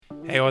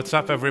Hey, what's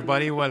up,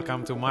 everybody?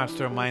 Welcome to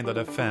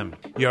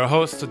Mastermind.fm. Your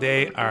hosts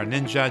today are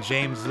Ninja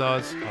James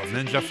Laws of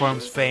Ninja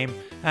Forms fame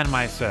and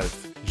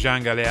myself,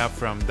 Jean Galea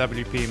from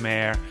WP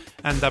Mayor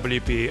and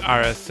WP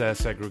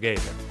RSS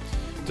Aggregator.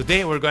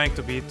 Today we're going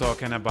to be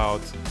talking about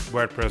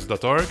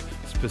WordPress.org,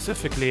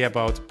 specifically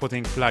about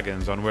putting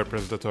plugins on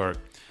WordPress.org.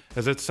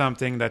 Is it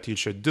something that you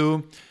should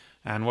do?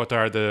 And what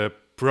are the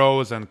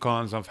pros and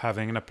cons of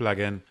having a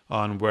plugin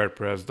on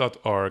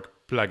WordPress.org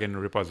plugin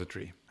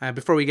repository?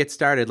 Before we get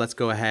started, let's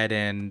go ahead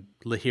and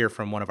hear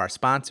from one of our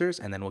sponsors,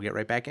 and then we'll get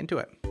right back into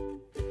it.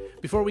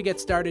 Before we get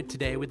started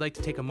today, we'd like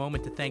to take a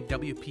moment to thank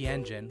WP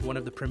Engine, one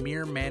of the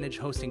premier managed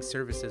hosting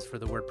services for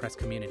the WordPress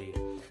community.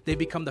 They've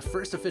become the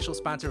first official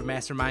sponsor of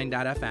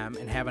Mastermind.fm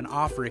and have an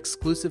offer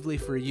exclusively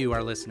for you,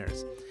 our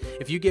listeners.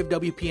 If you give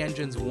WP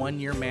Engine's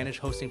 1-year managed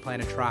hosting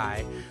plan a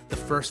try, the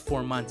first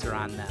 4 months are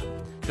on them.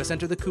 Just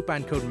enter the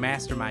coupon code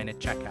MASTERMIND at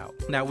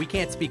checkout. Now, we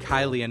can't speak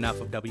highly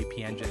enough of WP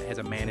Engine as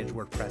a managed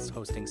WordPress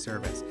hosting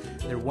service.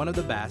 They're one of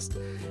the best,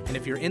 and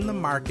if you're in the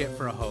market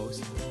for a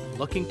host,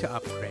 looking to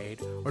upgrade,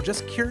 or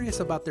just curious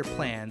about their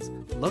plans,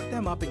 look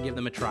them up and give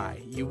them a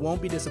try. You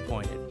won't be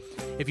disappointed.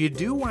 If you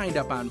do wind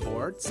up on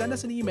board, send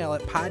us an email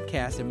at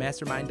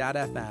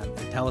podcast@mastermind.fm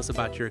and tell us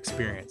about your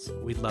experience.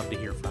 We'd love to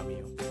hear from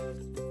you.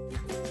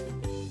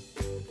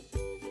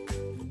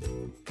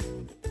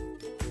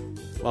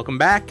 Welcome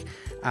back.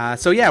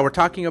 We're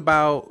talking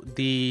about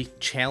the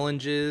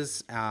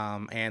challenges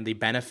and the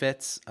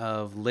benefits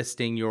of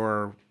listing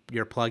your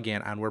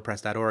plugin on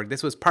WordPress.org.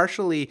 This was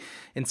partially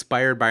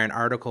inspired by an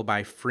article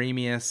by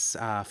Freemius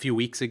a few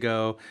weeks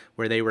ago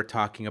where they were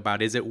talking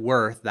about, is it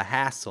worth the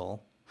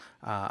hassle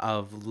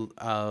of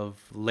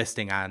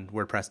listing on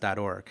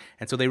WordPress.org?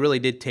 And so they really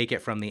did take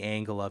it from the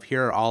angle of,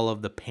 here are all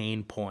of the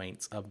pain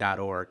points of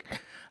 .org.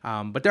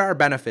 But there are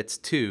benefits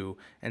too.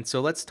 And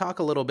so let's talk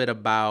a little bit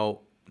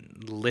about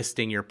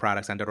listing your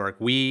products on .org.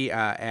 We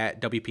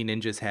at WP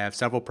Ninjas have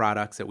several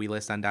products that we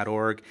list on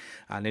 .org.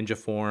 Ninja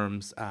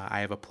Forms. I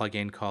have a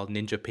plugin called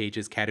Ninja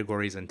Pages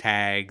Categories and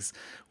Tags,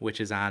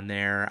 which is on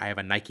there. I have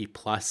a Nike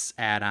Plus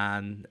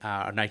add-on,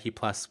 a Nike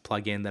Plus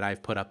plugin that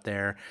I've put up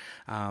there.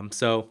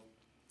 So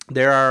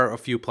there are a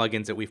few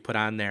plugins that we've put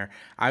on there.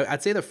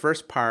 I'd say the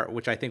first part,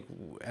 which I think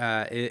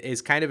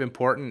is kind of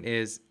important,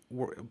 is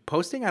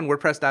posting on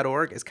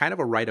WordPress.org is kind of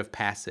a rite of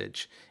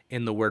passage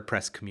in the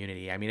WordPress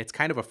community. I mean, it's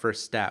kind of a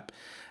first step.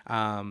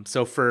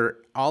 So for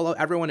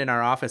everyone in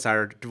our office,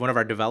 one of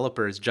our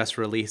developers just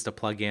released a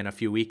plugin a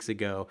few weeks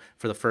ago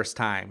for the first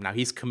time. Now,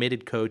 he's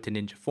committed code to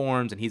Ninja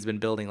Forms, and he's been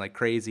building like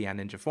crazy on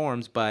Ninja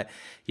Forms, but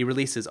he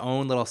released his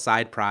own little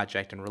side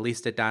project and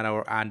released it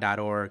on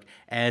 .org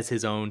as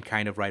his own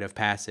kind of rite of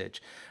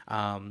passage.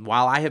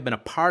 While I have been a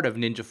part of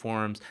Ninja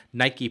Forms,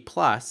 Nike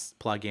Plus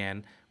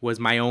plugin was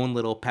my own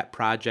little pet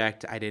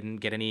project. I didn't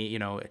get any,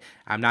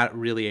 I'm not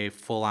really a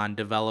full-on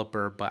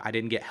developer, but I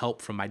didn't get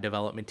help from my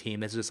development team.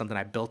 This is just something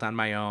I built on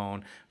my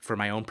own for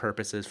my own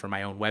purposes, for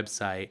my own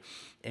website,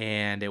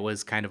 and it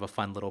was kind of a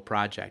fun little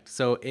project.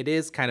 So it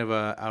is kind of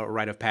a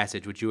rite of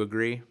passage. Would you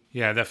agree?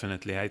 Yeah,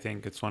 definitely. I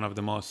think it's one of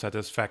the most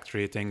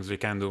satisfactory things you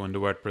can do in the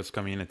WordPress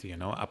community,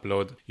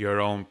 upload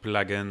your own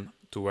plugin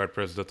to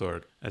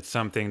WordPress.org. It's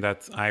something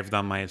that I've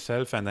done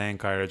myself, and I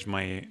encourage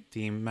my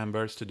team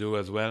members to do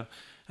as well.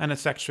 And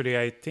it's actually,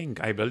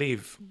 I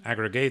believe,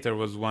 Aggregator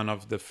was one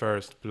of the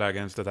first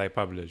plugins that I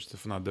published,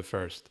 if not the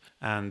first.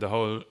 And the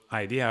whole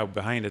idea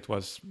behind it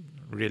was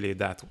really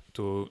that,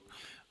 to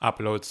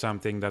upload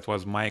something that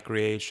was my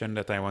creation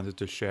that I wanted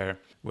to share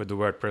with the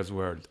WordPress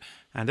world.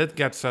 And that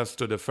gets us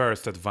to the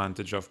first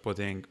advantage of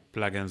putting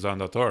plugins on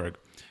 .org,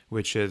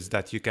 which is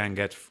that you can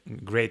get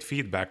great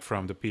feedback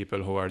from the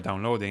people who are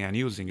downloading and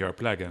using your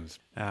plugins.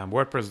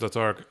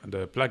 WordPress.org,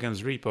 the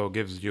plugins repo,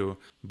 gives you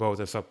both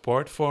a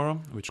support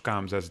forum, which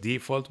comes as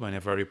default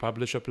whenever you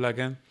publish a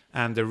plugin,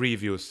 and the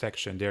reviews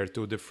section. They are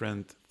two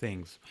different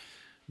things.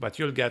 But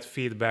you'll get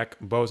feedback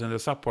both in the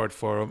support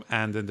forum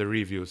and in the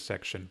reviews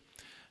section.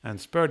 And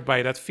spurred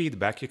by that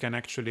feedback, you can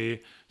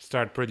actually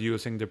start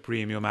producing the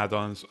premium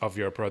add-ons of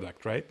your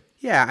product, right?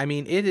 Yeah, I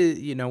mean, it is,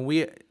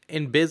 we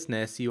in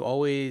business,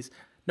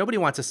 nobody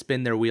wants to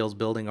spin their wheels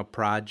building a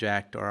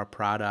project or a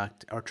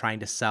product or trying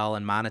to sell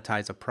and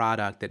monetize a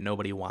product that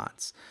nobody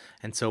wants.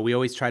 And so we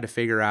always try to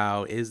figure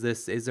out, is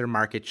there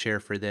market share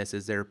for this?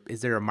 Is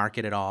there a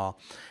market at all?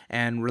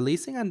 And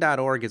releasing on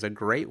 .org is a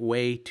great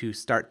way to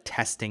start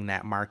testing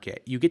that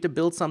market. You get to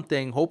build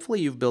something,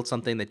 hopefully you've built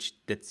something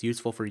that's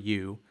useful for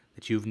you,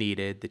 that you've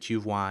needed, that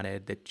you've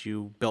wanted, that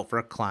you built for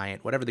a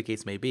client, whatever the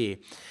case may be.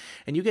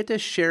 And you get to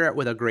share it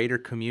with a greater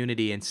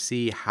community and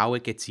see how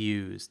it gets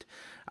used.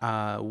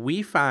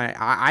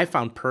 I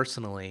found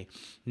personally,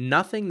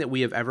 nothing that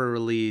we have ever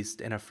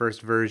released in a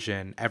first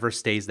version ever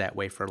stays that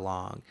way for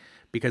long.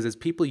 Because as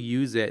people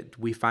use it,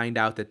 we find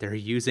out that they're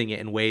using it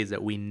in ways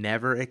that we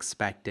never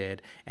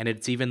expected, and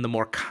it's even the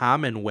more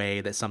common way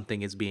that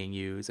something is being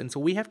used. And so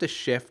we have to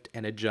shift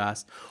and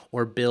adjust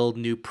or build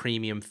new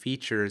premium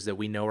features that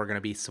we know are going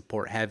to be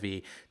support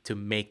heavy to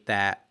make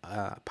that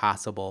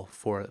possible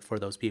for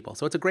those people.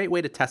 So it's a great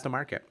way to test a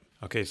market.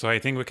 Okay, so I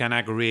think we can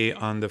agree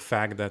on the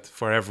fact that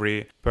for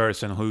every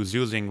person who's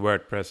using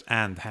WordPress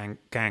and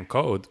can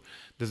code,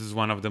 this is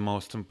one of the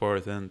most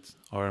important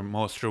or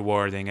most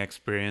rewarding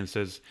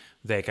experiences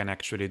they can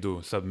actually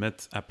do.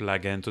 Submit a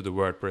plugin to the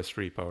WordPress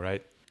repo,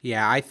 right?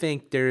 Yeah, I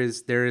think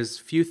there's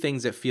few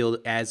things that feel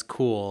as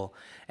cool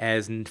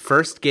as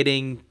first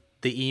getting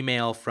the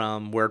email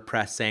from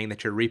WordPress saying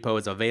that your repo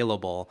is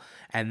available,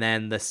 and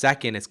then the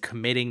second is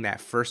committing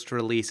that first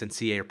release and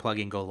see your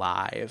plugin go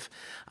live.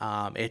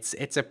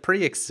 It's a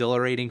pretty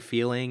exhilarating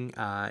feeling.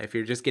 If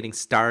you're just getting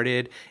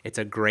started, it's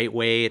a great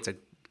way. It's a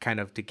kind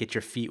of to get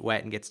your feet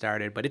wet and get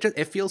started, but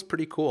it feels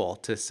pretty cool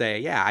to say,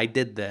 yeah, I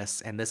did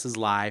this and this is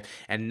live,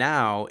 and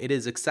now it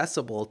is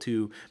accessible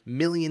to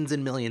millions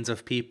and millions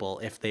of people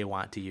if they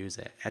want to use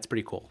it. That's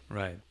pretty cool.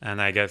 Right. And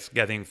I guess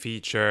getting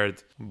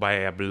featured by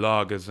a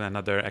blog is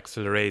another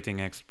accelerating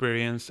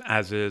experience,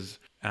 as is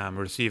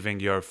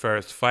receiving your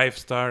first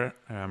 5-star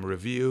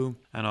review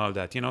and all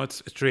that.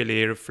 It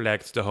really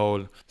reflects the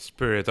whole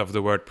spirit of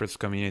the WordPress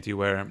community,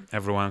 where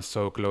everyone's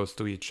so close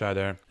to each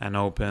other and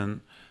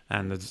open.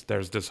 And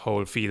there's this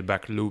whole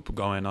feedback loop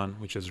going on,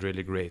 which is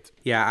really great.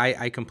 Yeah,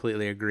 I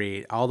completely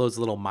agree. All those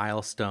little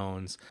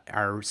milestones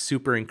are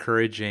super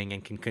encouraging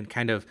and can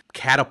kind of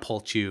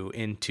catapult you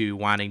into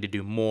wanting to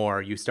do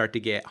more. You start to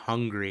get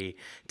hungry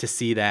to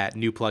see that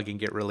new plugin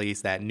get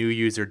released, that new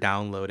user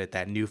download it,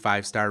 that new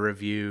 5-star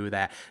review,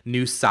 that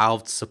new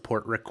solved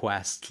support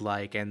request,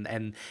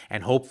 and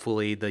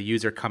hopefully the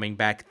user coming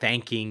back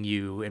thanking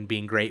you and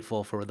being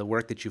grateful for the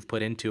work that you've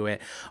put into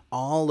it.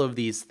 All of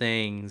these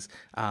things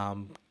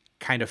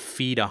kind of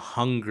feed a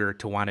hunger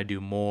to want to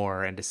do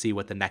more and to see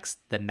what the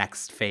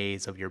next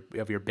phase of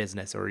your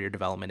business or your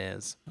development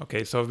is.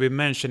 Okay, so we've been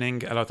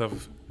mentioning a lot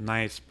of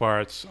nice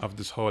parts of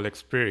this whole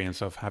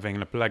experience of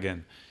having a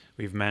plugin.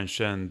 We've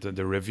mentioned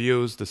the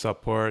reviews, the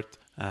support,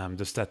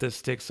 the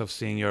statistics of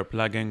seeing your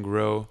plugin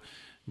grow,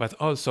 but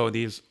also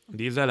these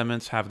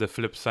elements have the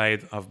flip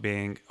side of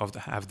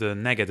have the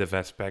negative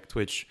aspect,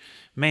 which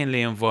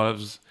mainly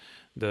involves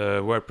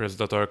the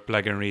WordPress.org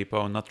plugin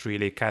repo not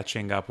really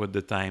catching up with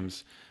the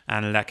times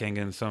and lacking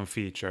in some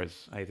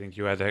features. I think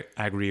you would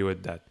agree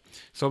with that.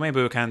 So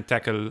maybe we can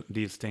tackle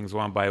these things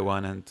one by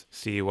one and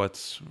see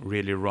what's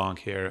really wrong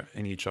here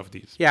in each of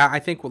these. Yeah, I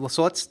think,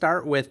 so let's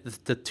start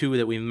with the two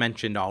that we've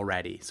mentioned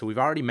already. So we've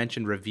already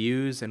mentioned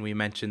reviews and we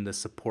mentioned the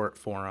support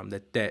forum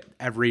that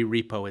every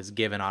repo is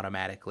given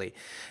automatically.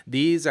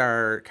 These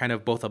are kind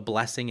of both a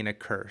blessing and a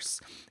curse.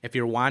 If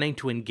you're wanting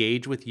to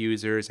engage with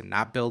users and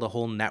not build a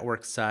whole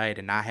network site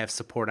and not have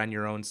support on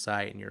your own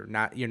site and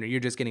you're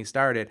just getting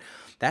started,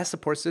 that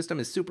support system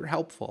is super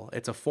helpful.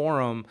 It's a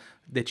forum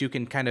that you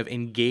can kind of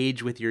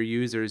engage with your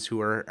users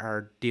who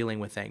are dealing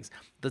with things.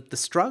 The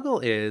struggle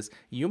is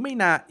you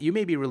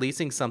may be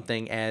releasing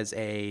something as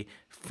a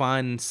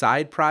fun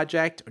side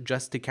project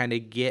just to kind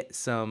of get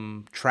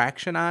some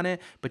traction on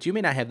it, but you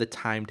may not have the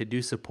time to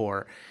do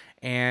support.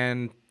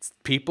 And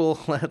people,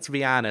 let's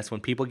be honest, when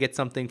people get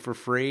something for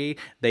free,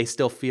 they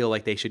still feel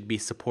like they should be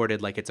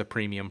supported like it's a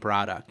premium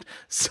product.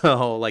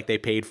 So like they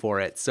paid for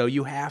it. So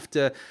you have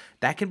to,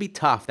 that can be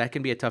tough. That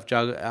can be a tough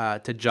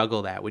to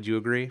juggle that. Would you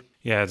agree?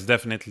 Yeah, it's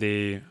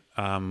definitely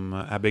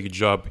a big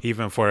job,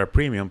 even for a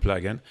premium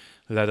plugin,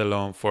 let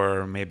alone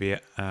for maybe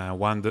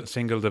one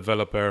single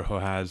developer who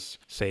has,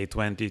 say,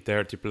 20,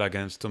 30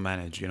 plugins to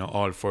manage,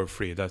 all for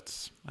free.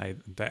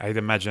 I'd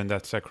imagine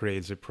that's a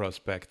crazy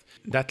prospect.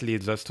 That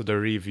leads us to the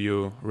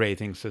review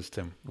rating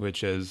system,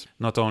 which is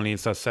not only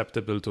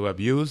susceptible to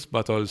abuse,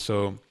 but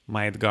also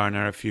might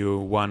garner a few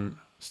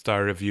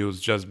one-star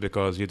reviews just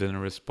because you didn't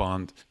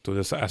respond to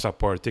a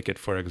support ticket,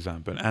 for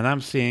example. And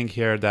I'm seeing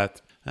here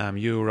that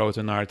you wrote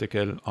an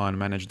article on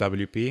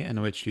ManageWP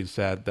in which you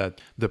said that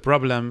the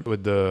problem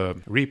with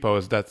the repo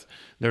is that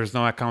there's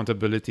no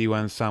accountability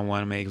when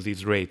someone makes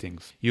these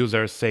ratings.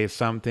 Users say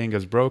something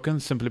is broken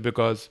simply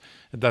because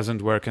it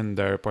doesn't work in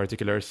their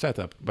particular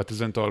setup, but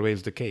isn't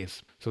always the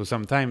case. So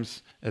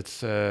sometimes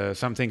it's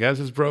something else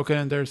is broken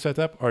in their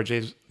setup, or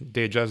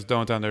they just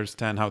don't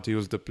understand how to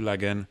use the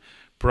plugin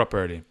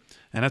properly.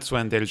 And that's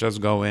when they'll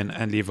just go in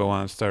and leave a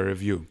 1-star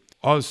review.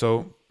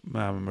 Also,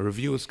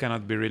 reviews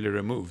cannot be really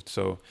removed.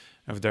 So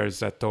if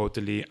there's a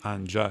totally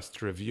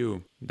unjust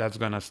review, that's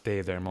gonna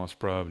stay there most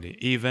probably.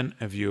 Even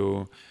if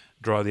you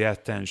draw the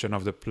attention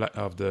of the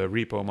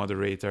repo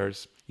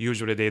moderators,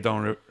 usually they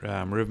don't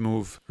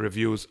remove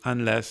reviews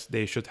unless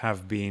they should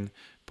have been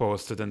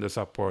posted in the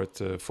support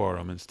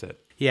forum instead.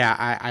 Yeah,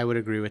 I would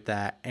agree with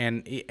that.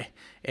 And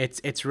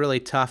it's really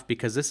tough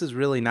because this is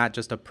really not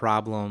just a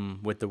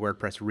problem with the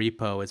WordPress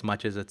repo as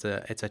much as it's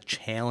a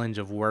challenge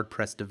of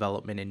WordPress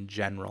development in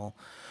general.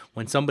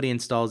 When somebody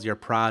installs your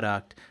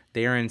product,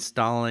 they are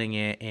installing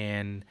it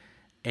in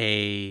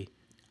a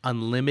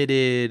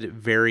unlimited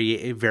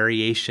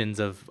variations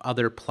of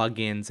other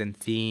plugins and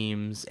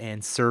themes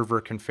and server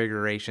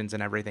configurations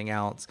and everything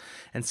else.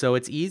 And so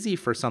it's easy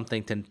for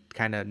something to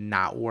kind of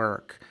not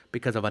work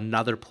because of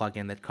another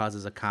plugin that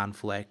causes a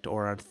conflict,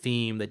 or a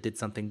theme that did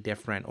something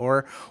different,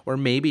 or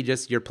maybe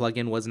just your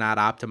plugin was not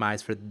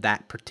optimized for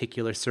that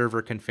particular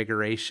server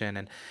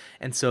configuration.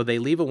 And so they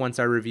leave a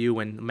 1-star review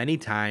when many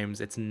times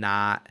it's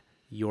not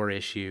your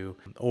issue,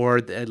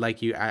 or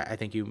like I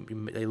think you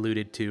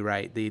alluded to,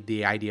 right,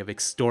 the idea of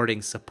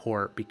extorting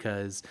support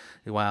because,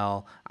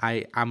 well,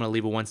 I'm gonna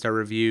leave a 1-star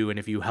review, and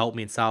if you help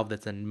me solve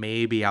this, then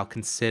maybe I'll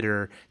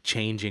consider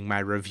changing my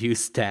review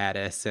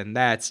status, and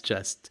that's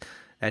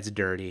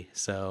dirty.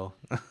 So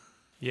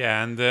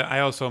Yeah, and I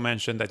also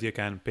mentioned that you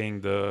can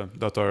ping the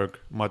 .org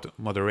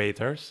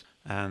moderators,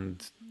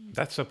 and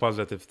that's a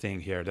positive thing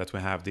here, that we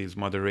have these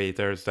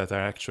moderators that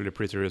are actually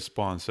pretty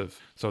responsive.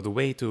 So the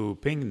way to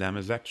ping them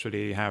is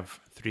actually have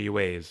 3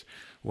 ways.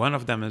 One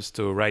of them is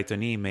to write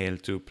an email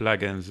to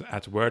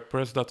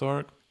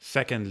plugins@wordpress.org.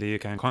 Secondly, you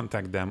can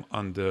contact them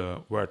on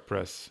the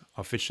WordPress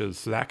official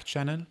Slack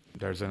channel.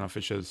 There's an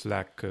official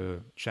Slack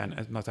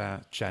channel, not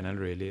a channel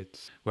really,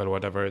 it's, well,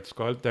 whatever it's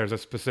called. There's a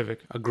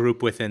specific... a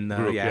group within the...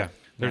 group, yeah.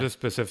 There's a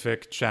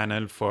specific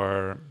channel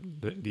for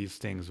these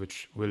things,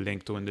 which we'll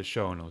link to in the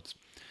show notes.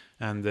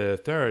 And the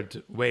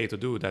third way to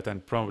do that,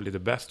 and probably the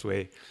best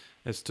way,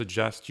 is to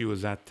just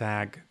use a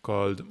tag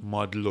called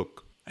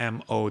modlook,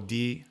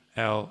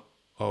 MODLOOK.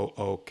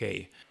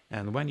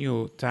 And when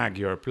you tag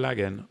your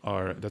plugin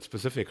or that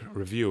specific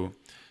review,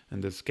 in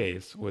this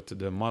case with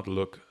the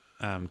modlook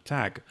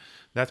tag,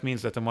 that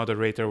means that the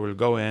moderator will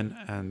go in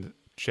and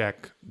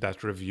check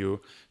that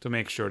review to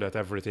make sure that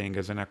everything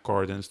is in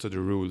accordance to the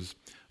rules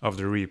of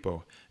the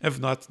repo. If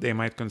not, they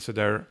might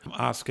consider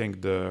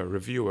asking the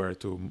reviewer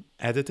to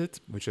edit it,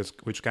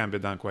 which can be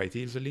done quite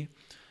easily,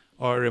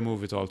 or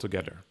remove it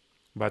altogether.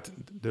 But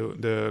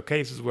the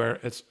cases where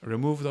it's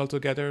removed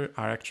altogether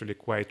are actually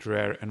quite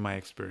rare in my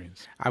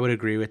experience. I would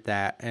agree with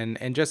that.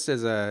 And just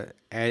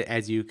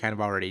as you kind of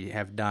already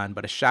have done,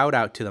 but a shout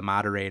out to the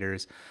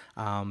moderators.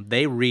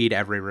 They read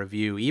every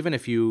review. Even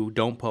if you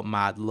don't put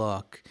mod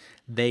look,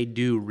 they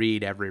do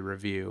read every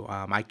review.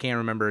 I can't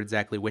remember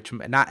exactly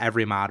not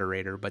every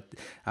moderator, but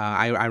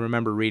I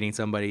remember reading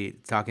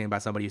talking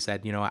about somebody who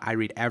said, I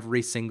read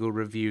every single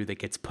review that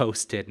gets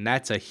posted. And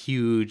that's a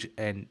huge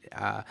and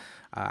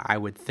I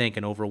would think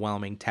an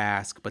overwhelming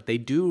task, but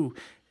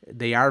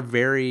they are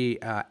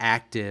very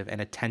active and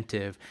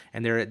attentive,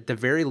 and they're at the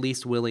very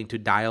least willing to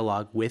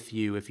dialogue with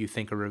you if you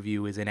think a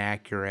review is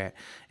inaccurate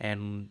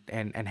and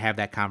have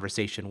that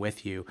conversation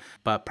with you.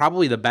 But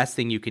probably the best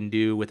thing you can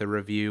do with a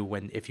review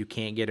if you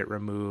can't get it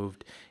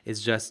removed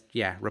is just,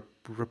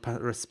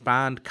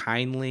 respond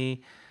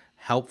kindly,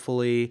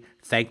 helpfully,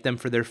 thank them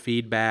for their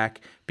feedback,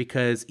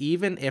 because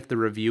even if the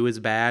review is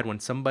bad, when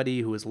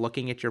somebody who is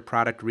looking at your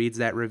product reads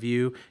that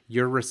review,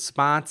 your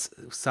response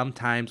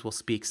sometimes will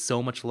speak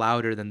so much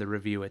louder than the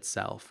review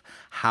itself.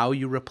 How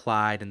you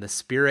replied and the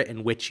spirit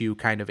in which you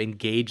kind of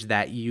engaged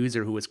that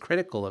user who was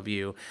critical of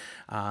you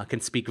can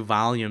speak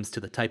volumes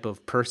to the type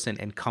of person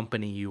and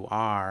company you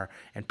are.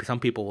 And some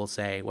people will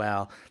say,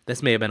 well,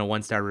 this may have been a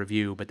 1-star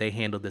review, but they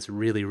handled this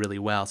really, really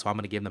well, so I'm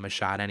going to give them a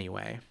shot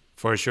anyway.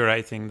 For sure,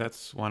 I think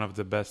that's one of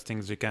the best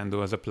things you can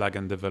do as a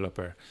plugin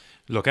developer.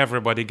 Look,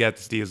 everybody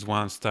gets these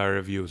 1-star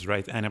reviews,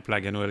 right? Any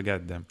plugin will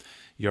get them.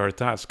 Your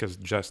task is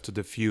just to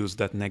diffuse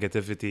that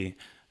negativity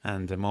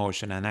and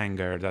emotion and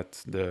anger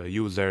that the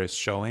user is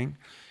showing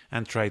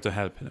and try to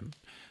help them.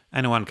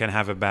 Anyone can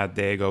have a bad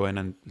day, go in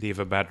and leave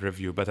a bad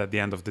review, but at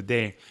the end of the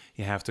day,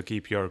 you have to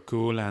keep your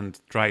cool and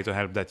try to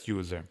help that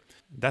user.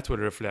 That will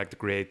reflect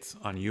great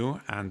on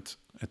you, and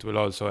it will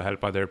also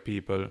help other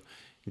people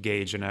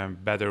gauge in a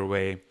better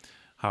way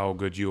how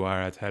good you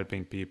are at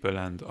helping people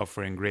and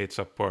offering great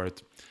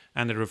support,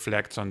 and it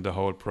reflects on the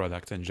whole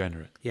product in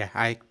general. Yeah,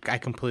 I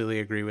completely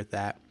agree with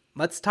that.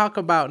 Let's talk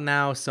about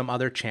now some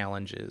other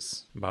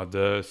challenges. About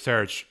the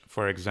search,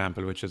 for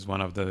example, which is one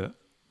of the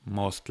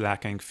most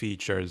lacking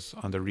features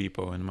on the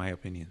repo, in my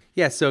opinion.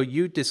 Yeah, so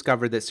you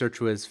discovered that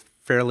search was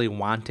fairly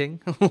wanting,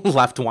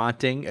 left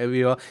wanting.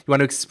 You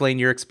want to explain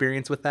your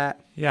experience with that?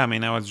 Yeah,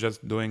 I was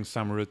just doing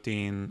some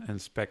routine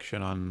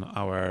inspection on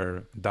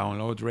our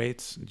download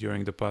rates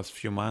during the past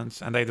few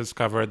months, and I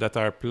discovered that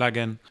our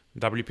plugin,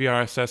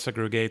 WP-RSS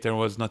aggregator,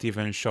 was not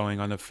even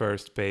showing on the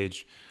first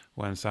page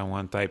when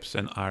someone types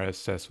in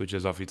RSS, which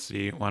is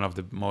obviously one of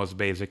the most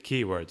basic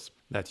keywords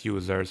that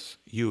users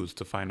use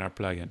to find our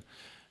plugin.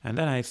 And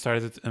then I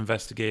started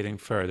investigating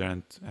further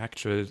and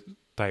actually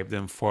typed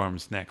in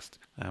forms next,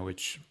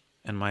 which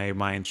in my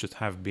mind should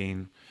have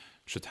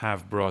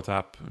brought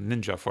up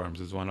Ninja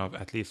Forms as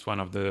at least one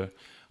of the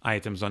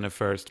items on the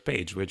first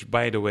page, which,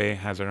 by the way,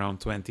 has around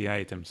 20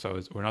 items.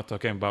 So we're not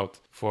talking about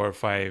 4 or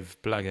 5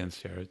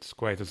 plugins here. It's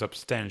quite a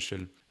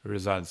substantial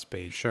results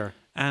page. Sure.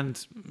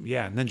 And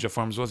yeah, Ninja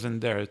Forms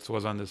wasn't there. It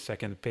was on the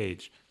second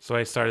page. So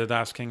I started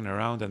asking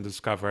around and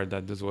discovered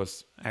that this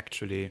was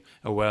actually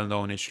a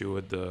well-known issue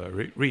with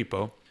the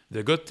repo.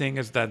 The good thing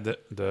is that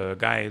the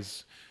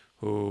guys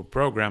who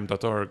program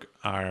 .org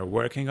are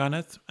working on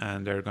it,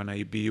 and they're going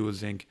to be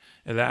using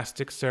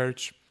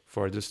Elasticsearch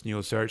for this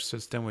new search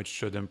system, which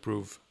should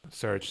improve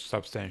search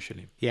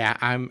substantially. Yeah,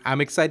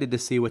 I'm excited to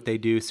see what they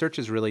do. Search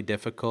is really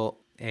difficult,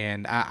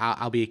 and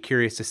I'll be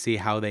curious to see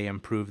how they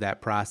improve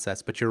that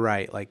process. But you're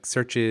right, like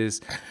search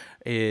is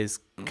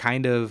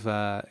kind of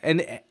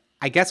and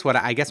I guess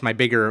my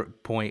bigger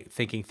point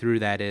thinking through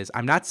that is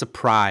I'm not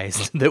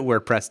surprised that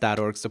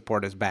WordPress.org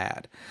support is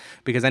bad,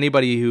 because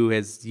anybody who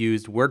has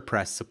used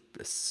WordPress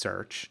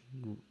search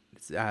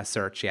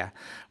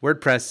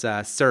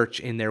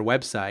in their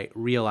website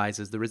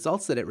realizes the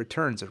results that it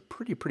returns are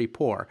pretty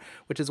poor,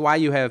 which is why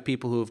you have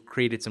people who have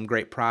created some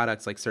great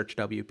products like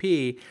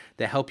SearchWP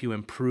that help you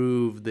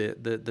improve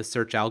the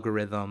search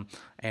algorithm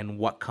and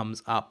what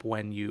comes up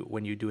when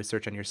you do a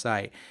search on your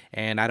site.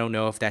 And I don't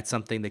know if that's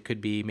something that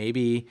could be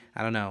maybe,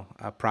 I don't know,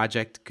 a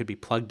project could be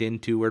plugged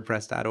into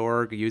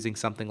WordPress.org using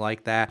something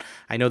like that.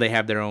 I know they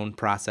have their own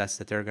process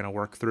that they're going to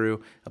work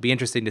through. It'll be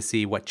interesting to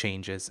see what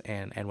changes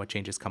and what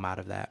changes come out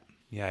of that.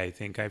 Yeah, I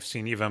think I've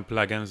seen even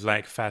plugins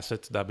like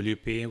Facet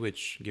WP,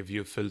 which give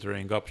you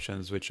filtering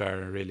options, which are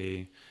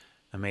really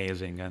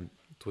amazing. And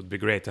it would be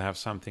great to have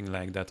something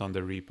like that on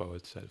the repo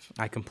itself.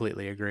 I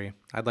completely agree.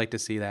 I'd like to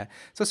see that.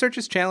 So search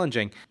is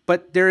challenging,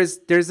 but there's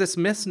this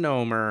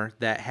misnomer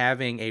that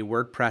having a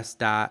WordPress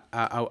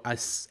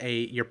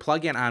your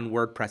plugin on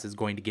WordPress is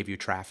going to give you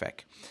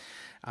traffic.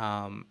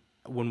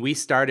 When we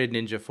started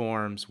Ninja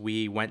Forms,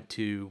 we went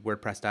to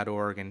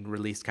WordPress.org and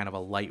released kind of a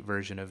light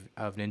version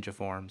of Ninja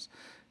Forms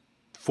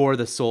for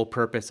the sole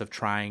purpose of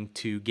trying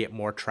to get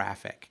more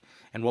traffic.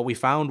 And what we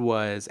found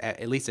was,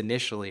 at least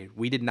initially,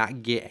 we did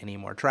not get any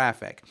more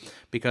traffic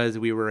because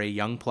we were a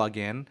young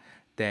plugin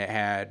that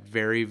had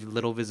very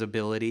little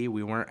visibility.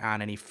 We weren't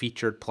on any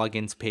featured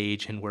plugins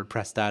page in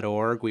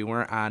WordPress.org. We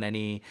weren't on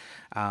any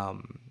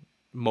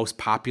most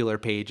popular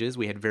pages.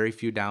 We had very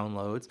few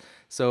downloads.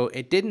 So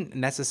it didn't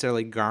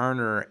necessarily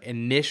garner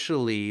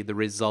initially the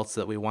results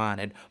that we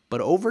wanted.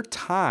 But over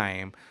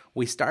time,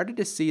 we started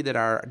to see that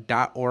our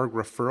 .org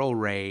referral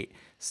rate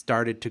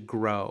started to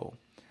grow.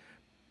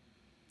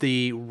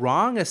 The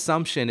wrong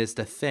assumption is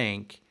to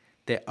think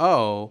that,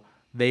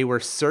 they were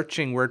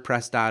searching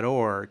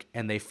WordPress.org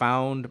and they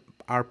found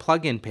our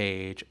plugin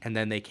page and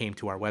then they came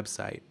to our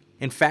website.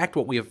 In fact,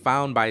 what we have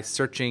found by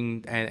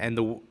searching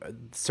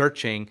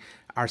searching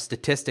our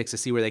statistics to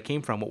see where they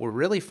came from, what we're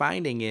really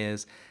finding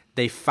is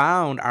they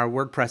found our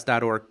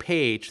WordPress.org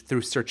page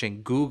through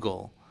searching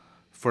Google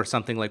for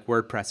something like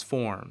WordPress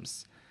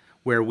forms,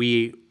 where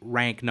we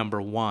rank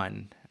number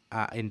 1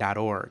 in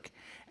 .org.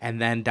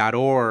 And then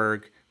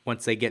 .org,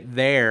 once they get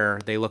there,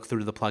 they look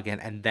through the plugin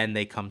and then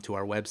they come to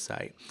our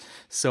website.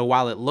 So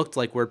while it looked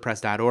like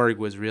WordPress.org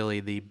was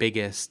really the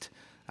biggest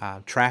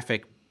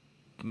traffic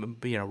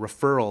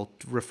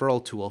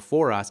referral tool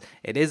for us,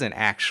 it isn't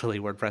actually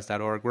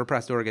WordPress.org.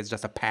 WordPress.org is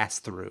just a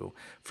pass-through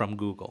from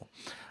Google.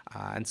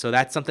 And so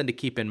that's something to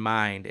keep in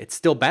mind. It's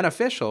still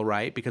beneficial,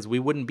 right? Because we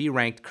wouldn't be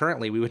ranked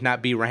currently. We would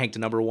not be ranked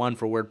number 1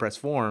 for WordPress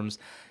forms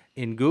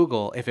in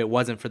Google if it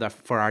wasn't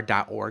for our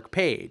 .org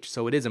page.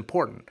 So it is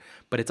important,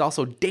 but it's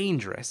also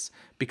dangerous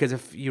because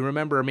if you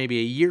remember maybe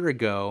a year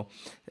ago,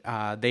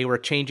 they were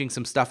changing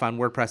some stuff on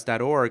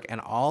WordPress.org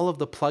and all of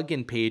the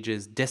plugin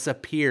pages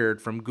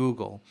disappeared from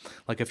Google.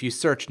 Like if you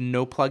search,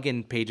 no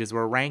plugin pages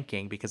were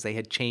ranking because they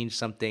had changed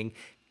something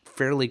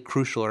fairly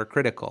crucial or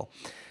critical.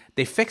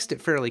 They fixed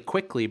it fairly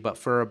quickly, but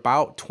for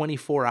about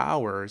 24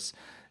 hours,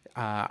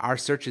 our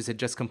searches had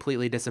just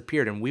completely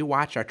disappeared, and we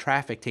watch our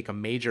traffic take a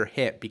major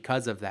hit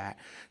because of that.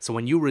 So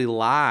when you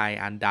rely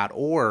on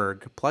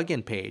 .org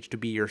plugin page to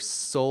be your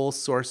sole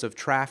source of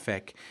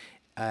traffic,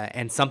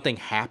 and something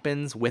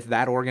happens with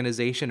that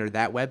organization or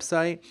that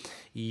website,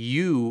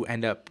 you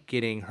end up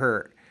getting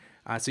hurt.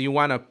 So you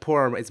want to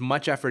pour as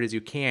much effort as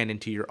you can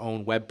into your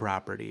own web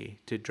property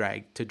to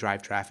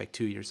drive traffic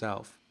to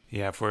yourself.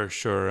 Yeah, for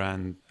sure.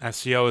 And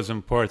SEO is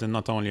important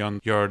not only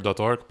on your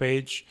 .org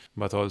page,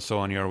 but also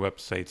on your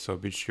website. So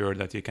be sure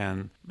that you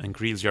can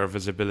increase your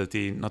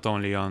visibility not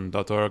only on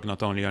 .org,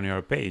 not only on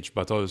your page,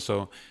 but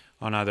also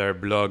on other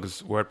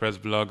blogs, WordPress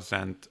blogs,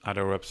 and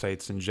other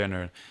websites in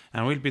general.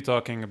 And we'll be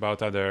talking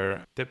about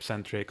other tips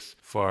and tricks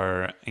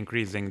for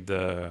increasing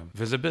the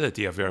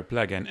visibility of your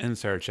plugin in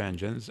search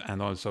engines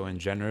and also in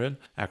general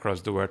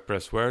across the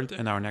WordPress world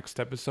in our next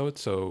episode.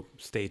 So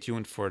stay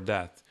tuned for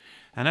that.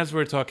 And as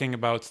we're talking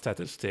about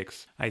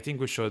statistics, I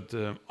think we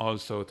should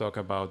also talk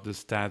about the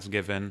stats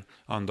given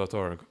on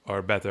 .org,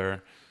 or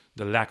better,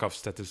 the lack of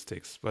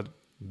statistics. But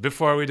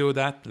before we do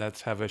that,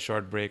 let's have a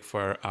short break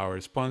for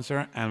our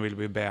sponsor, and we'll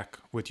be back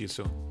with you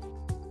soon.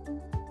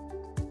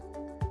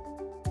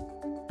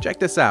 Check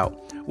this out.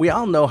 We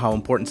all know how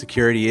important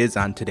security is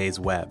on today's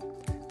web.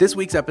 This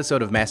week's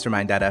episode of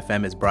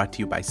Mastermind.fm is brought to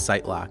you by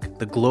SiteLock,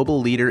 the global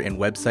leader in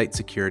website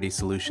security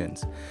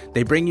solutions.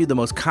 They bring you the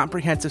most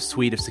comprehensive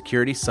suite of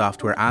security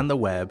software on the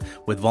web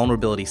with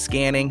vulnerability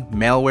scanning,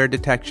 malware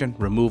detection,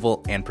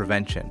 removal, and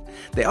prevention.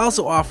 They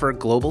also offer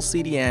global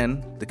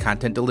CDN, the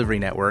content delivery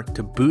network,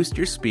 to boost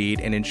your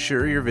speed and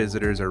ensure your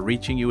visitors are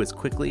reaching you as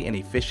quickly and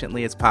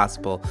efficiently as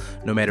possible,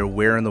 no matter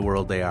where in the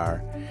world they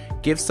are.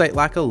 Give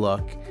SiteLock a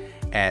look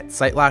at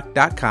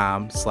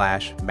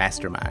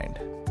sitelock.com/mastermind.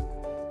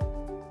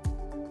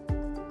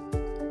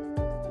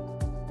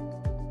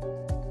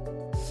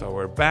 So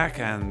we're back,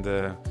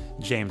 and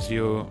James,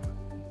 you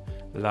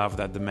love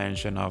that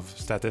dimension of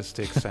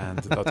statistics and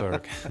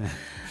 .org.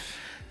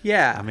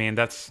 Yeah. I mean,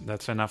 that's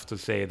enough to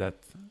say that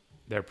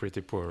they're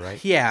pretty poor,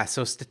 right? Yeah,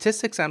 so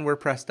statistics on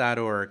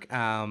WordPress.org.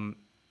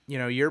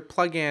 Your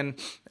plugin,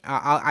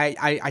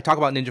 I talk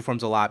about Ninja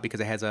Forms a lot because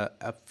it has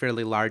a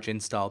fairly large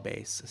install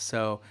base.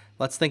 So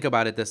let's think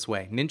about it this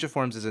way. Ninja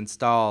Forms is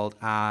installed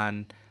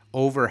on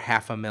over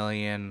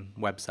 500,000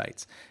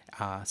 websites.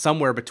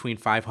 Somewhere between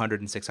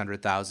 500 and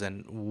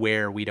 600,000,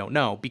 where we don't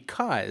know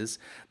because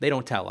they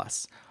don't tell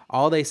us.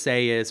 All they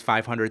say is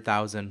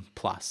 500,000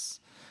 plus.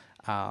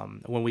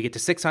 When we get to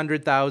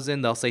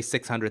 600,000, they'll say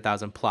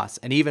 600,000 plus.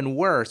 And even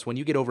worse, when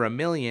you get over 1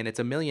 million, it's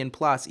 1 million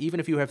plus,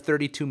 even if you have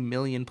 32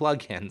 million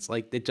plugins.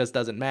 Like, it just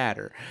doesn't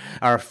matter.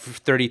 Or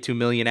 32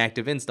 million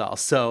active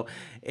installs. So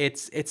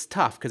it's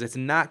tough because it's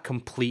not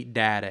complete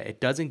data.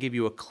 It doesn't give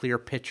you a clear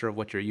picture of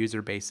what your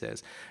user base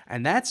is.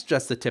 And that's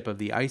just the tip of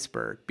the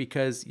iceberg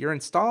because you're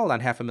installed on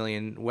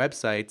 500,000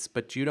 websites,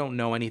 but you don't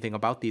know anything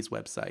about these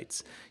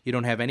websites. You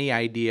don't have any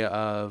idea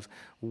of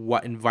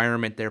what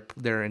environment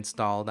they're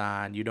installed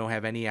on. You don't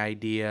have any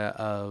idea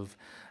of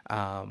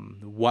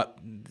what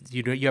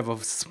you have a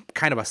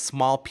kind of a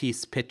small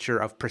piece picture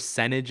of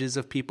percentages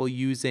of people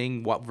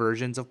using what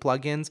versions of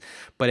plugins,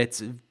 but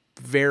it's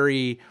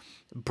very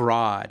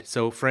broad.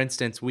 So for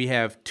instance, we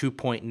have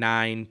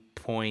 2.9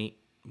 point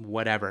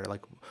whatever,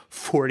 like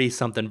 40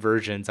 something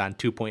versions on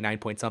 2.9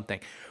 point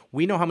something.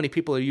 We know how many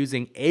people are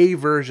using a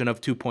version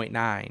of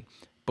 2.9.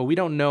 But we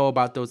don't know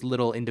about those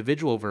little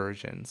individual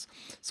versions.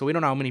 So we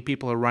don't know how many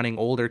people are running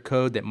older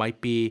code that might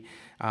be,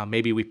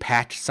 maybe we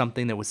patched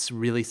something that was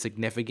really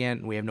significant.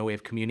 And we have no way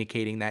of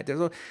communicating that.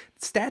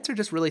 Stats are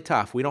just really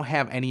tough. We don't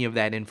have any of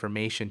that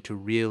information to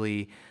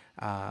really,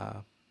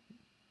 not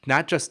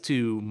just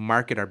to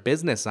market our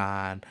business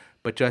on,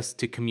 but just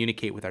to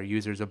communicate with our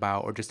users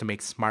about, or just to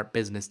make smart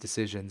business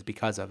decisions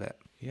because of it.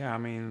 Yeah, I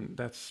mean,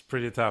 that's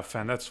pretty tough.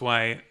 And that's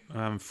why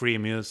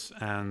Freemius,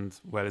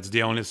 it's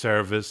the only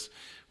service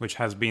which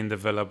has been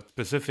developed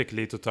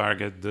specifically to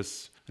target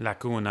this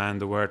lacuna in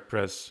the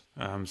WordPress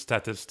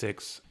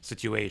statistics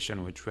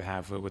situation, which we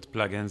have with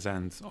plugins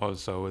and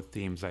also with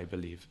themes, I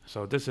believe.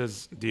 So this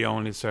is the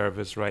only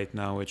service right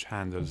now which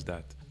handles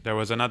that. There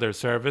was another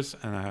service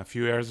a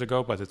few years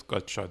ago, but it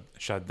got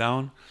shut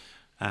down.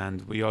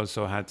 And we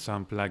also had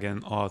some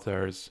plugin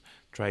authors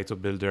try to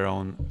build their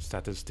own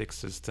statistics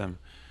system.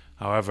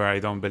 However, I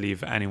don't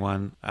believe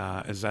anyone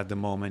is at the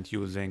moment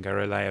using a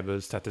reliable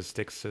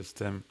statistics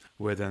system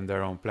within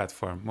their own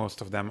platform.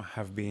 Most of them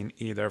have been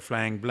either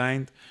flying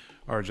blind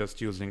or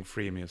just using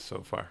Freemius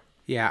so far.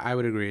 Yeah, I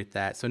would agree with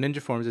that. So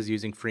Ninja Forms is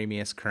using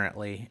Freemius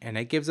currently, and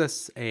it gives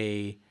us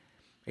a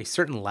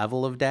certain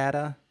level of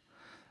data,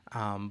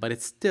 but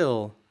it's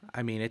still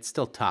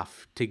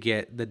tough to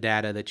get the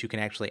data that you can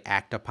actually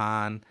act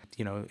upon.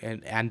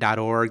 And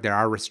 .org, there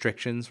are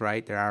restrictions,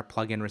 right? There are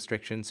plugin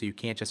restrictions, so you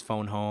can't just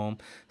phone home.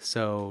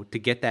 So to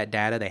get that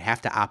data, they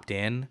have to opt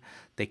in.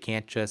 You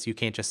can't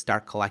just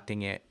start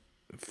collecting it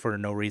for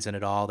no reason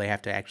at all. They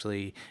have to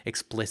actually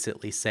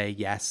explicitly say,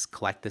 yes,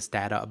 collect this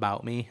data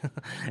about me.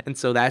 And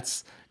so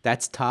that's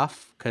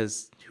tough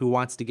because who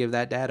wants to give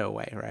that data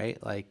away,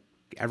 right? Like,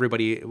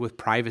 everybody with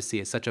privacy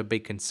is such a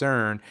big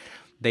concern.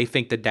 They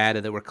think the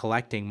data that we're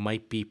collecting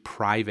might be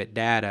private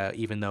data,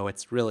 even though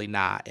it's really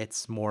not.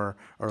 It's more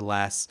or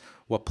less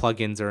what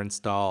plugins are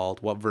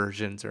installed, what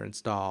versions are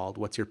installed,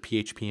 what's your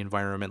PHP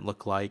environment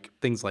look like,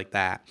 things like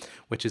that,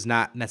 which is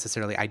not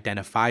necessarily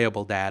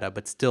identifiable data,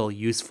 but still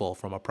useful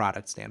from a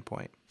product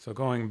standpoint. So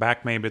going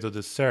back maybe to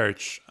the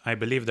search, I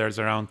believe there's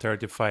around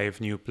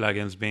 35 new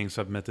plugins being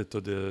submitted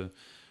to the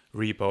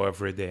repo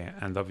every day,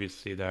 and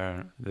obviously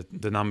the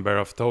number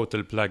of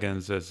total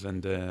plugins is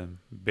in the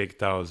big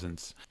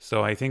thousands.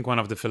 So I think one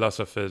of the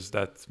philosophies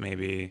that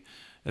maybe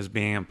is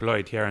being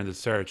employed here in the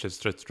search is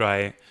to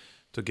try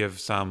to give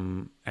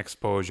some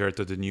exposure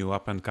to the new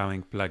up and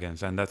coming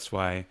plugins, and that's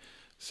why,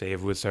 say,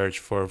 if we search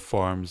for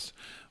forms,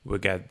 we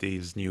get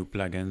these new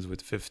plugins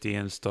with 50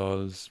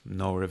 installs,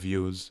 no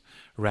reviews,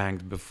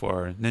 ranked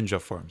before Ninja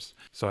Forms.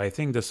 So I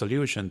think the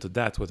solution to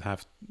that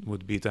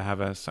would be to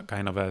have a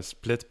kind of a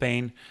split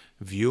pane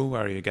view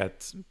where you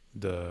get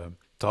the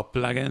top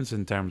plugins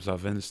in terms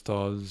of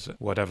installs,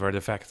 whatever the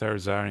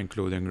factors are,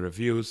 including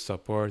reviews,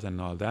 support,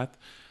 and all that.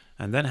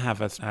 And then have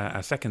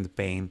a second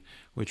pane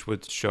which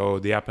would show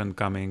the up and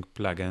coming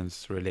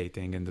plugins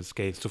relating, in this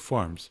case, to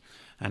forms.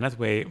 And that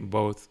way,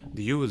 both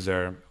the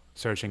user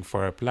searching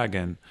for a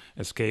plugin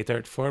is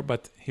catered for,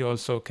 but he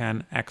also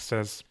can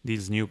access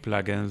these new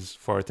plugins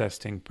for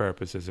testing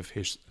purposes if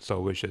he so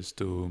wishes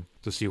to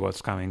see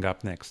what's coming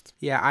up next.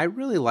 Yeah, I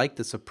really like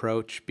this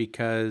approach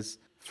because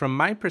from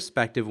my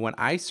perspective, when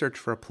I search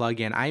for a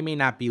plugin, I may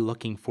not be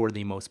looking for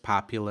the most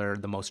popular,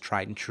 the most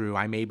tried and true.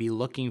 I may be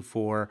looking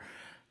for,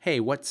 hey,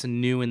 what's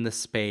new in the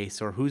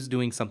space or who's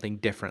doing something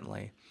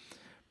differently.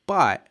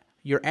 But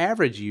your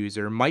average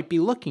user might be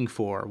looking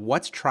for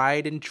what's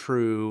tried and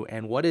true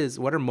and what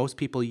are most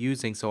people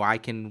using, so I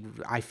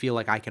feel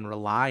like I can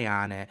rely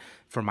on it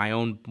for my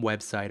own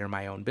website or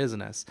my own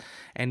business.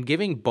 And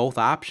giving both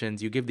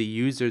options, you give the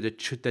user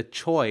the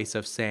choice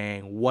of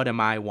saying, what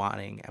am I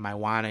wanting? Am I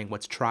wanting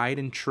what's tried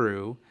and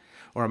true,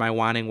 or am I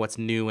wanting what's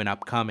new and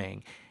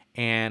upcoming?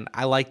 And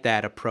I like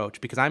that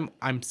approach because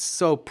I'm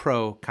so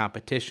pro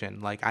competition.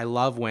 Like, I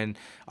love when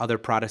other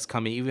products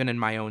come in, even in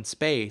my own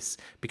space,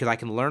 because I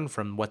can learn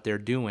from what they're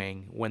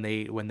doing when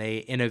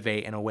they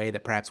innovate in a way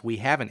that perhaps we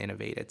haven't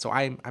innovated. So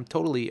I'm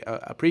totally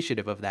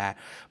appreciative of that.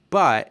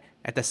 But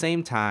at the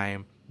same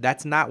time,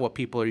 that's not what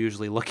people are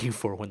usually looking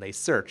for when they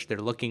search. They're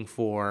looking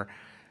for,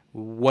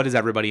 what is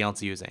everybody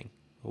else using?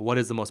 What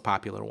is the most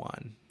popular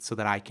one, so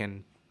that I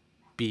can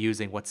be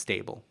using what's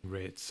stable.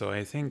 Great. So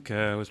I think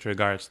with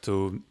regards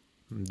to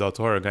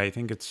 .org, I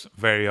think it's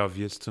very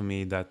obvious to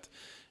me that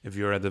if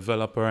you're a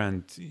developer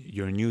and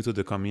you're new to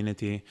the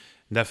community,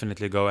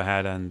 definitely go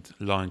ahead and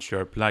launch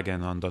your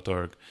plugin on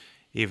 .org,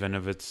 even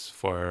if it's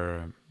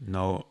for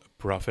no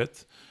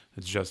profit.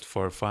 It's just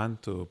for fun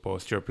to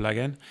post your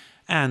plugin.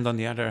 And on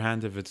the other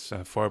hand, if it's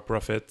a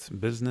for-profit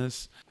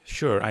business,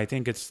 sure, I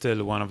think it's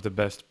still one of the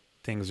best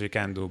things you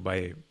can do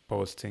by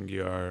posting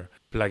your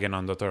plugin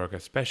on .org,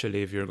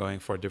 especially if you're going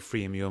for the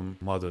freemium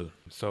model.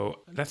 So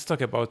let's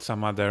talk about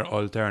some other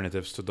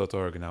alternatives to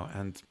 .org now.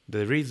 And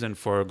the reason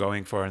for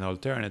going for an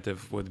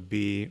alternative would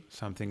be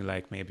something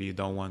like maybe you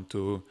don't want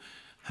to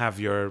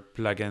have your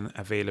plugin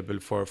available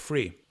for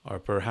free, or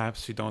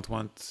perhaps you don't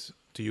want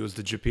to use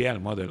the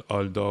GPL model,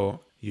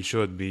 although you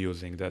should be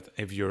using that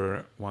if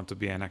you want to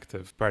be an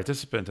active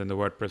participant in the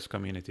WordPress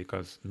community,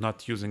 because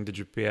not using the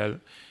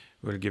GPL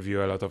will give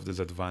you a lot of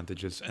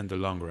disadvantages in the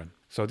long run.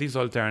 So these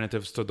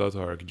alternatives to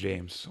 .org,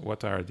 James,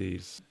 what are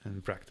these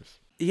in practice?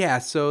 Yeah,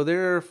 so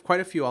there are quite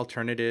a few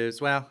alternatives.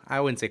 Well,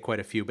 I wouldn't say quite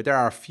a few, but there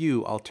are a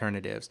few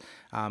alternatives.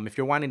 If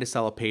you're wanting to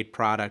sell a paid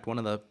product, one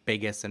of the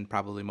biggest and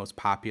probably most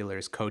popular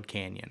is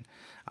CodeCanyon.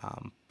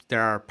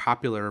 There are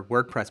popular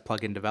WordPress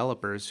plugin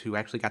developers who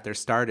actually got their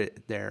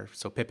start there.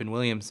 So Pippin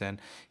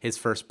Williamson, his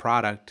first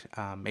product,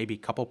 maybe a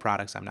couple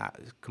products, I'm not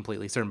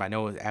completely certain, but I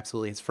know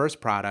absolutely his first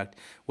product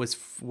was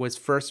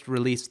first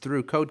released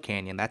through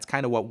CodeCanyon. That's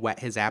kind of what whet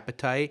his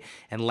appetite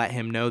and let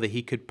him know that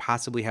he could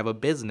possibly have a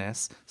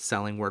business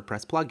selling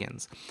WordPress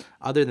plugins.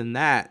 Other than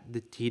that,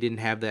 he didn't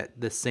have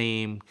the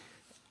same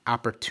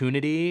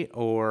opportunity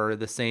or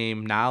the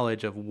same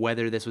knowledge of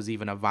whether this was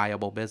even a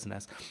viable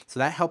business. So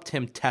that helped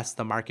him test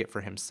the market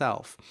for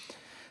himself.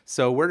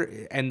 So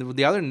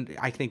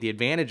I think the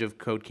advantage of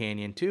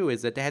CodeCanyon too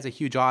is that it has a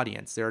huge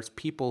audience. There's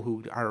people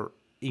who are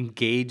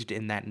engaged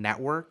in that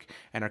network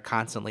and are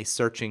constantly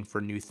searching for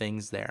new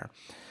things there.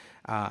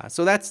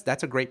 So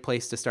that's a great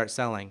place to start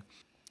selling.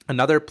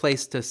 Another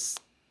place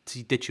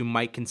that you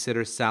might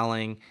consider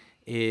selling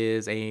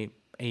is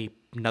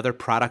another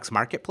products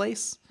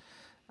marketplace.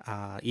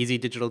 Easy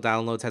Digital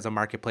Downloads has a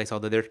marketplace,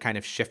 although they're kind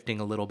of shifting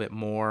a little bit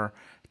more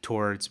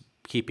towards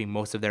keeping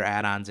most of their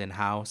add-ons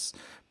in-house.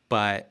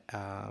 But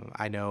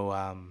I know,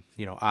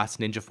 us,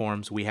 Ninja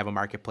Forms, we have a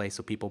marketplace,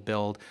 so people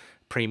build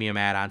premium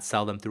add-ons,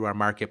 sell them through our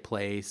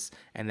marketplace,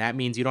 and that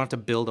means you don't have to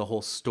build a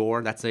whole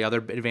store. That's the other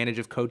advantage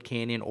of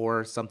CodeCanyon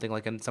or something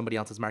like somebody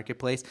else's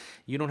marketplace.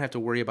 You don't have to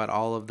worry about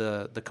all of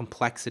the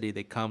complexity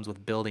that comes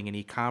with building an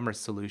e-commerce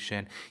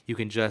solution. You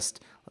can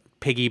just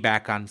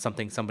piggyback on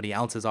something somebody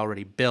else has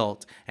already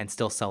built and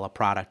still sell a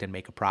product and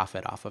make a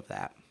profit off of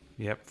that.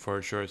 Yep,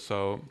 for sure.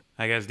 So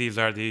I guess these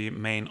are the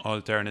main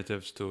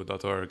alternatives to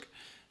 .org.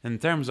 In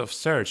terms of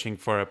searching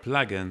for a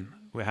plugin,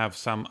 we have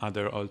some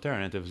other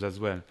alternatives as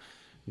well.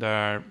 There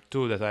are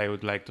two that I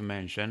would like to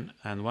mention,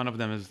 and one of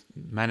them is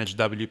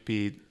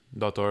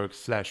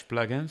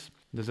managewp.org/plugins.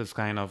 This is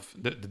kind of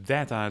the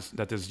data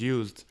that is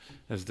used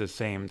is the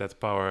same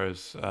that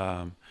powers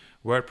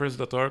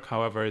WordPress.org.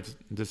 However, it's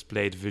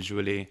displayed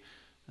visually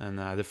in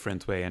a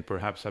different way and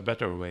perhaps a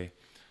better way.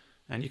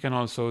 And you can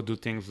also do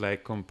things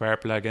like compare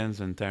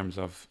plugins in terms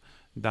of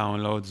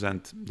downloads,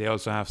 and they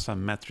also have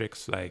some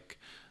metrics like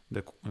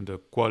the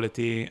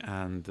quality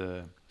and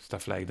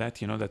stuff like that,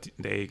 that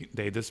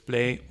they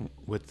display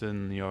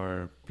within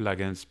your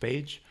plugins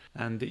page.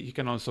 And you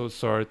can also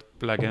sort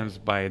plugins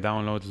by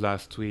downloads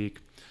last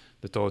week,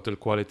 the total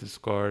quality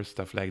score,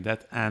 stuff like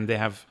that. And they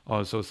have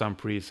also some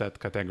preset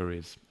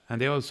categories. And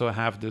they also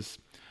have this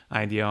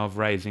idea of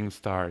rising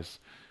stars,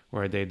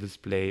 where they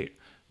display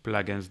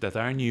plugins that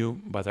are new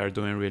but are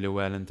doing really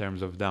well in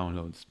terms of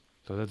downloads.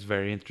 So that's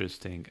very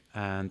interesting.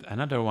 And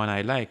another one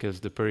I like is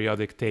the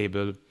periodic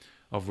table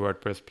of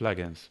WordPress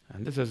plugins.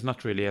 And this is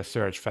not really a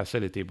search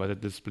facility, but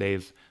it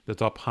displays the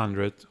top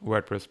 100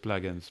 WordPress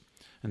plugins.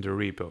 in the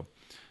repo.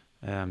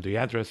 The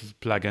address is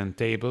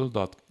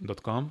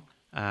plugintable.com,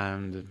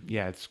 and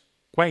yeah, it's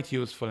quite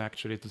useful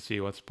actually to see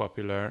what's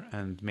popular,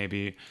 and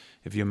maybe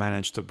if you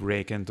manage to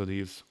break into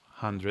these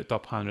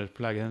top 100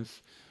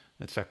 plugins,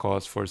 it's a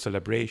cause for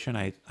celebration.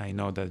 I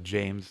know that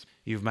James,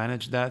 you've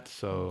managed that,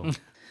 so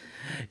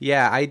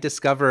Yeah, I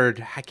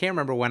can't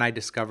remember when I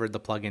discovered the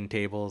Plugin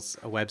Tables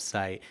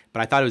website,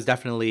 but I thought it was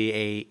definitely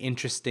a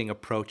interesting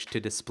approach to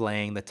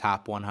displaying the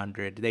top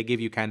 100. They give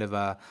you kind of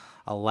a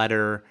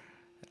letter,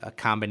 a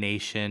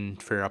combination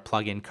for a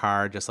plugin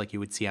card, just like you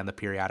would see on the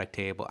periodic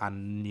table,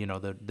 on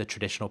the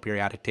traditional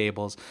periodic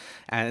tables,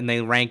 and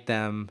they rank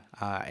them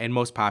in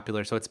most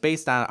popular. So it's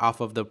based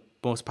off of the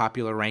most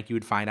popular rank you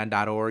would find on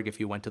 .org if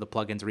you went to the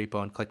plugins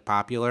repo and clicked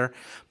popular.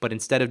 But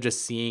instead of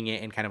just seeing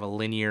it in kind of a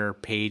linear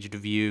paged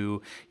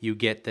view, you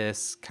get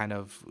this kind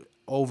of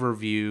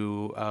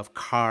overview of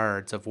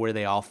cards of where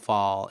they all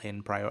fall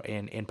in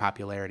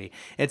popularity.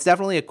 It's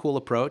definitely a cool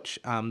approach.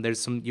 There's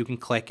some you can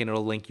click and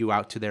it'll link you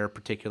out to their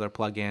particular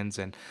plugins,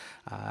 and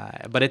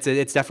but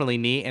it's definitely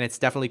neat, and it's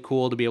definitely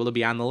cool to be able to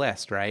be on the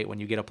list, right? When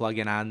you get a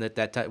plugin on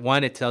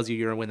one, it tells you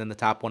you're within the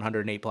top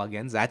 108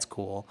 plugins. That's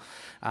cool,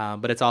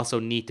 but it's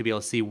also neat to be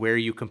able to see where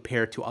you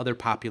compare to other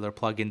popular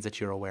plugins that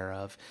you're aware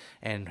of,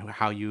 and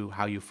how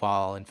you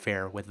fall and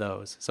fare with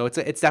those. So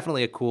it's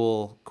definitely a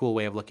cool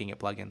way of looking at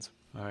plugins.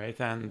 All right,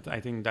 and I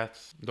think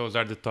those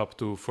are the top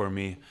two for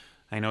me.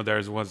 I know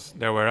there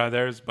were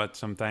others, but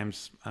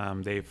sometimes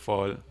they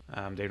fall.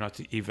 They're not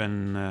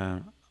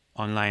even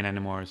online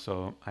anymore,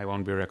 so I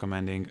won't be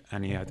recommending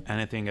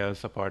anything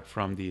else apart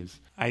from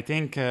these. I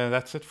think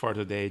that's it for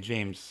today.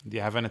 James, do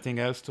you have anything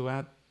else to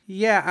add?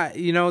 Yeah,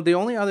 the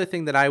only other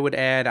thing that I would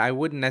add, I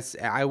wouldn't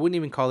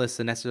even call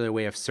this a necessary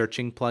way of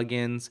searching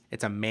plugins.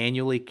 It's a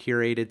manually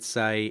curated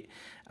site,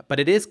 but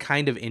it is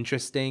kind of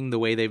interesting the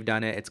way they've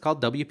done it. It's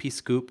called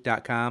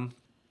wpscoop.com,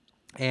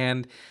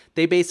 and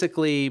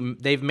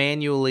they've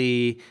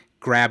manually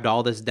grabbed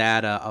all this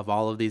data of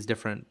all of these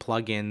different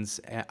plugins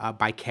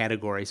by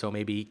category, so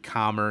maybe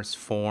commerce,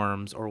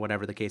 forms, or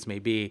whatever the case may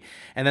be,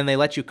 and then they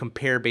let you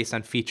compare based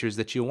on features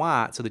that you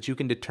want, so that you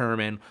can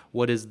determine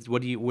where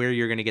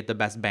you're going to get the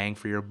best bang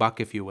for your buck,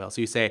 if you will. So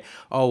you say,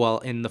 oh well,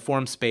 in the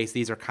form space,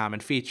 these are common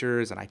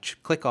features, and I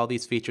click all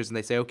these features, and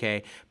they say,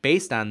 okay,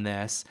 based on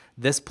this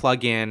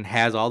plugin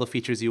has all the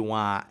features you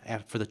want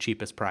for the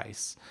cheapest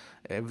price,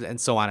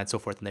 and so on and so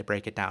forth, and they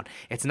break it down.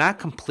 It's not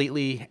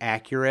completely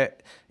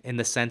accurate in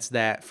the sense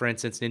that, for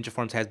instance, Ninja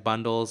Forms has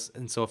bundles,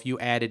 and so if you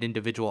added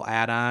individual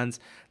add-ons,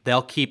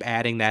 they'll keep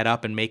adding that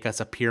up and make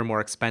us appear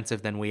more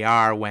expensive than we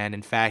are, when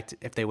in fact,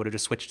 if they would have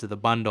just switched to the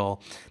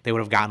bundle, they would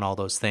have gotten all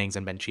those things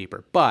and been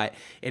cheaper. But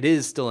it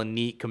is still a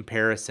neat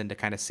comparison to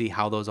kind of see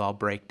how those all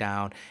break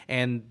down,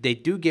 and they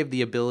do give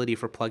the ability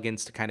for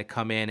plugins to kind of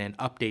come in and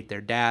update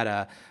their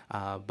data,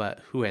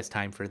 but who has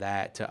time for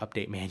that, to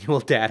update manual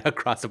data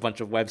across a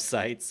bunch of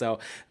websites? So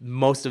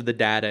most of the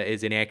data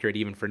is inaccurate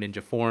even for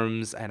Ninja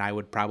Forms, and I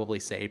would probably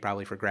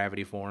for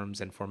Gravity Forms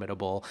and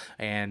Formidable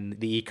and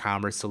the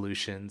e-commerce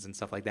solutions and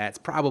stuff like that. It's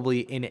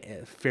probably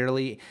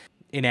fairly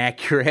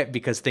inaccurate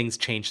because things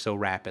change so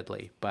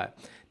rapidly, but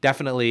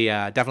definitely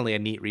a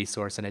neat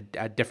resource and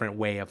a different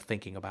way of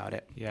thinking about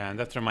it. Yeah, and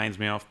that reminds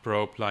me of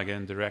Pro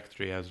Plugin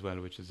Directory as well,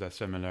 which is a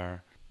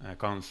similar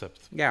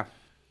concept. Yeah.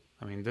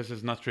 I mean, this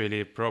is not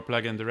really, Pro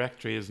Plugin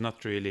Directory is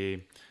not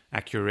really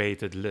a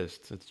curated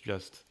list. It's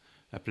just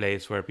a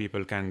place where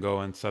people can go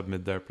and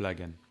submit their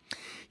plugin.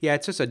 Yeah,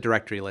 it's just a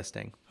directory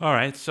listing. All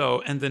right,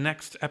 so in the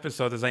next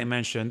episode, as I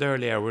mentioned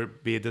earlier, we'll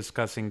be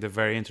discussing the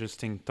very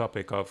interesting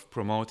topic of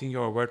promoting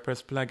your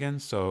WordPress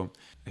plugin. So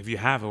if you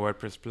have a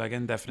WordPress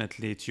plugin,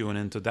 definitely tune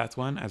into that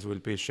one, as we'll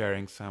be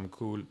sharing some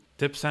cool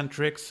tips and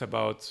tricks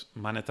about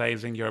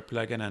monetizing your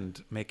plugin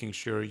and making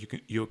sure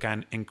you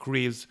can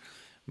increase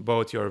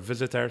both your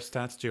visitor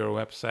stats to your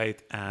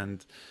website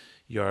and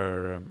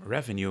your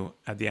revenue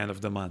at the end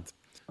of the month.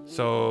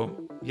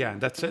 So yeah,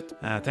 that's it.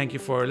 Thank you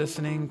for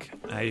listening.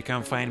 You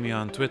can find me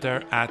on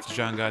Twitter at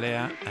Jean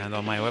Galea and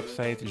on my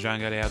website,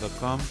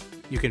 jeangalea.com.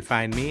 You can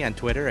find me on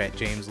Twitter at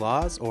James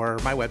Laws, or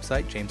my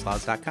website,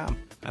 jameslaws.com.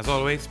 As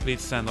always,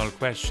 please send all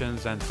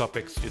questions and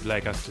topics you'd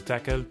like us to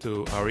tackle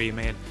to our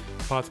email,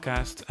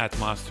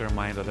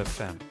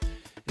 podcast@mastermind.fm.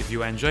 If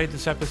you enjoyed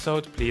this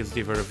episode, please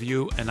leave a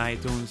review in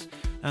iTunes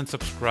and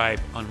subscribe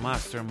on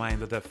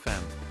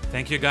mastermind.fm.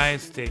 Thank you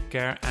guys, take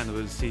care, and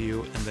we'll see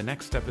you in the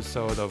next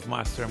episode of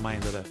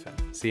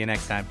Mastermind.fm. See you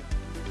next time.